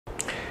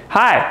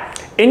Hi,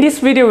 in this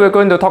video we're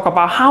going to talk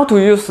about how to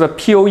use the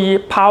PoE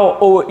Power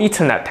over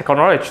Ethernet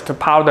technology to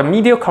power the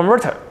media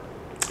converter.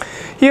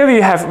 Here we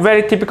have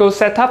very typical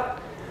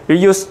setup. We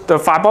use the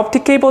fiber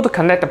optic cable to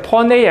connect the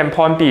point A and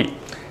point B.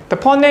 The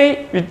point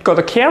A, we got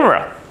the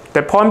camera.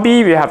 The point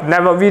B, we have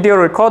network video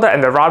recorder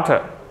and the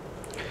router.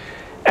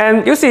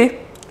 And you see,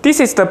 this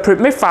is the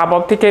pre-made fiber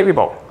optic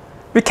cable.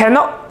 We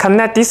cannot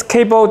connect this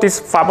cable, this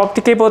fiber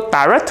optic cable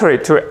directly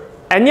to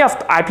any of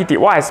the IP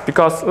device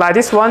because like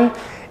this one,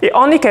 it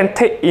only can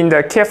take in the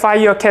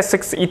Cat5e or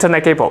Cat6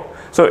 Ethernet cable.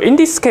 So in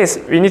this case,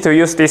 we need to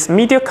use this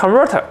media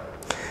converter.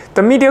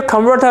 The media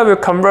converter will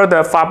convert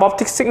the fiber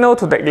optic signal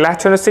to the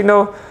electronic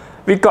signal.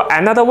 We got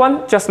another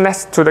one just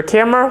next to the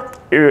camera,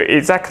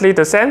 exactly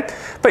the same.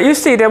 But you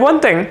see, the one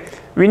thing,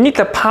 we need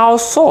the power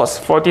source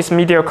for this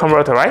media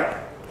converter, right?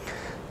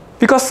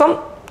 Because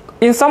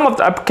in some of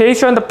the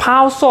applications, the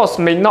power source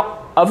may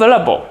not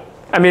available.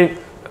 I mean,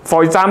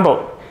 for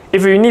example,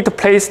 if you need to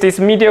place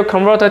this media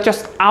converter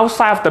just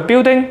outside of the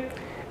building,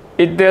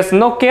 there's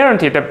no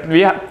guarantee that we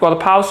have got a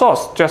power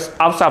source just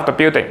outside of the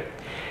building.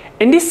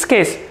 In this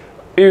case,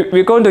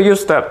 we're going to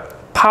use the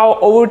Power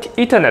over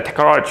Ethernet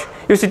technology.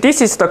 You see,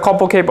 this is the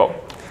copper cable.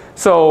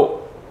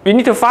 So we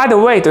need to find a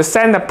way to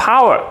send the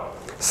power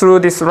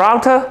through this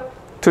router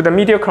to the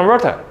media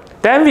converter.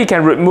 Then we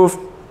can remove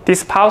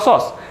this power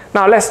source.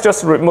 Now let's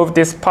just remove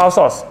this power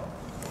source.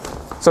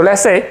 So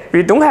let's say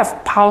we don't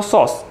have power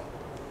source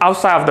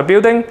outside of the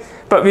building,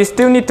 but we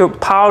still need to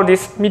power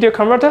this media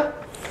converter.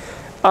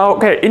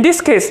 Okay, in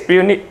this case,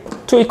 we need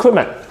two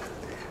equipment.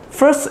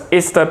 First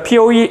is the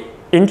PoE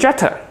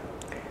injector.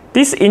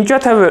 This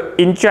injector will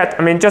inject,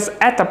 just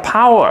add the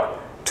power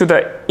to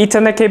the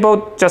Ethernet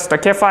cable, just the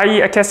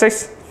Cat5e and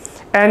Cat6.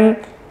 And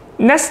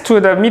next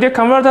to the media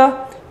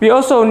converter, we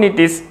also need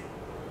this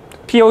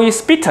PoE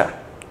splitter.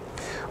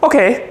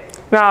 Okay,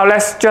 now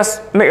let's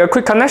just make a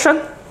quick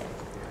connection.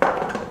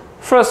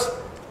 First,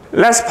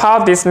 let's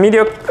power this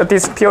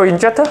PoE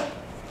injector.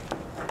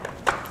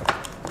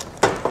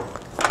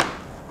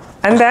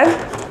 And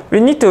then we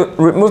need to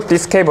remove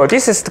this cable.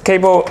 This is the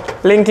cable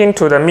linking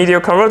to the media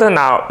converter.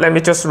 Now let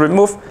me just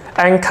remove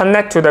and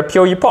connect to the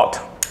PoE port.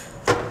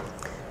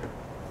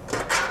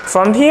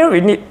 From here,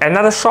 we need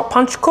another short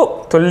punch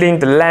code to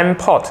link the LAN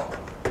port.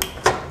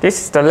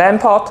 This is the LAN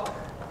port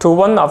to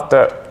one of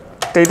the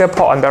data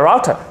port on the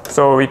router.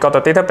 So we got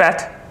the data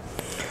bed.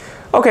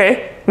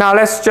 Okay, now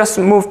let's just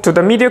move to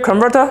the media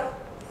converter.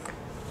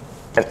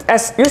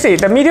 As you see,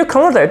 the media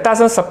converter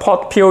doesn't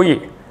support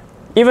PoE.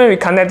 Even we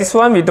connect this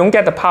one, we don't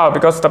get the power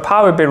because the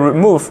power will be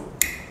removed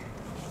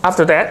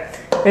after that.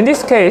 In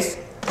this case,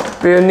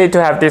 we will need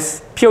to have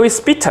this PoE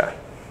splitter.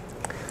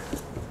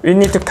 We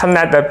need to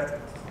connect the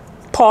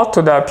port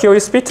to the PoE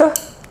splitter.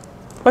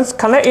 Once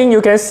connecting,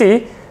 you can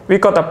see we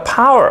got the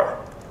power.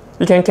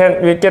 We get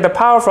the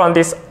power from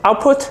this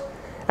output,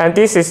 and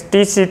this is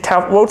DC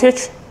 12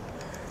 voltage.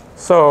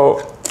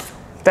 So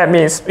that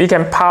means we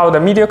can power the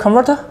media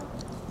converter.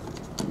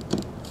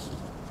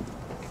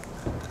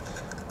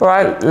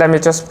 Alright, let me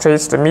just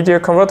place the media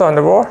converter on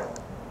the wall.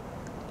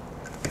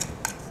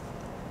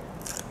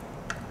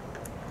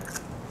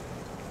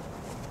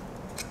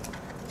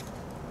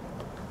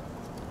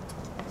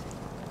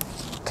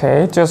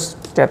 Okay,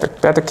 just get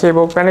the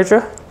cable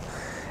manager.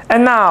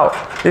 And now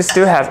we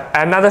still have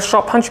another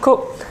short punch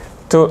code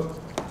to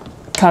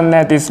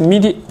connect this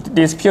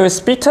PoE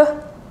splitter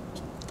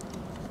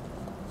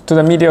to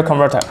the media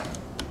converter.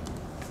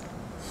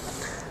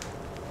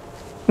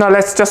 Now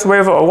let's just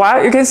wait for a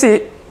while. You can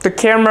see the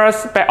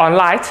camera's back on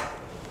light.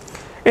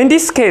 In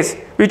this case,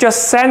 we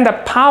just send the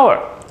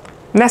power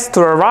next to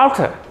the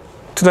router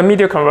to the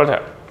media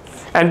converter.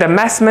 And the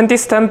maximum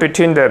distance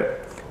between the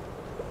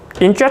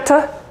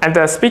injector and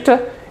the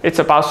splitter is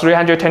about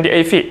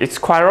 328 feet. It's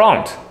quite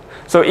round.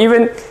 So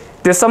even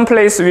there's some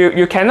place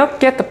you cannot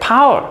get the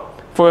power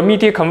for a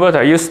media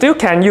converter, you still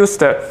can use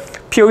the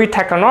PoE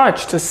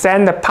technology to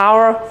send the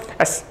power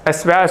as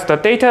well as the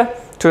data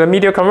to the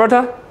media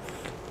converter.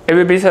 It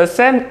will be the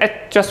same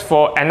just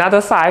for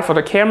another side for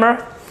the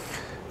camera.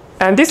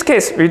 And in this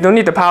case, we don't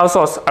need the power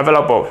source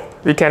available.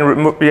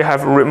 We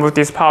have removed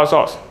this power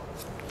source.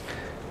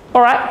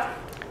 Alright,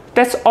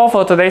 that's all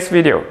for today's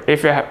video.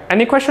 If you have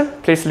any question,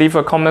 please leave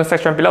a comment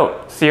section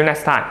below. See you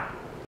next time.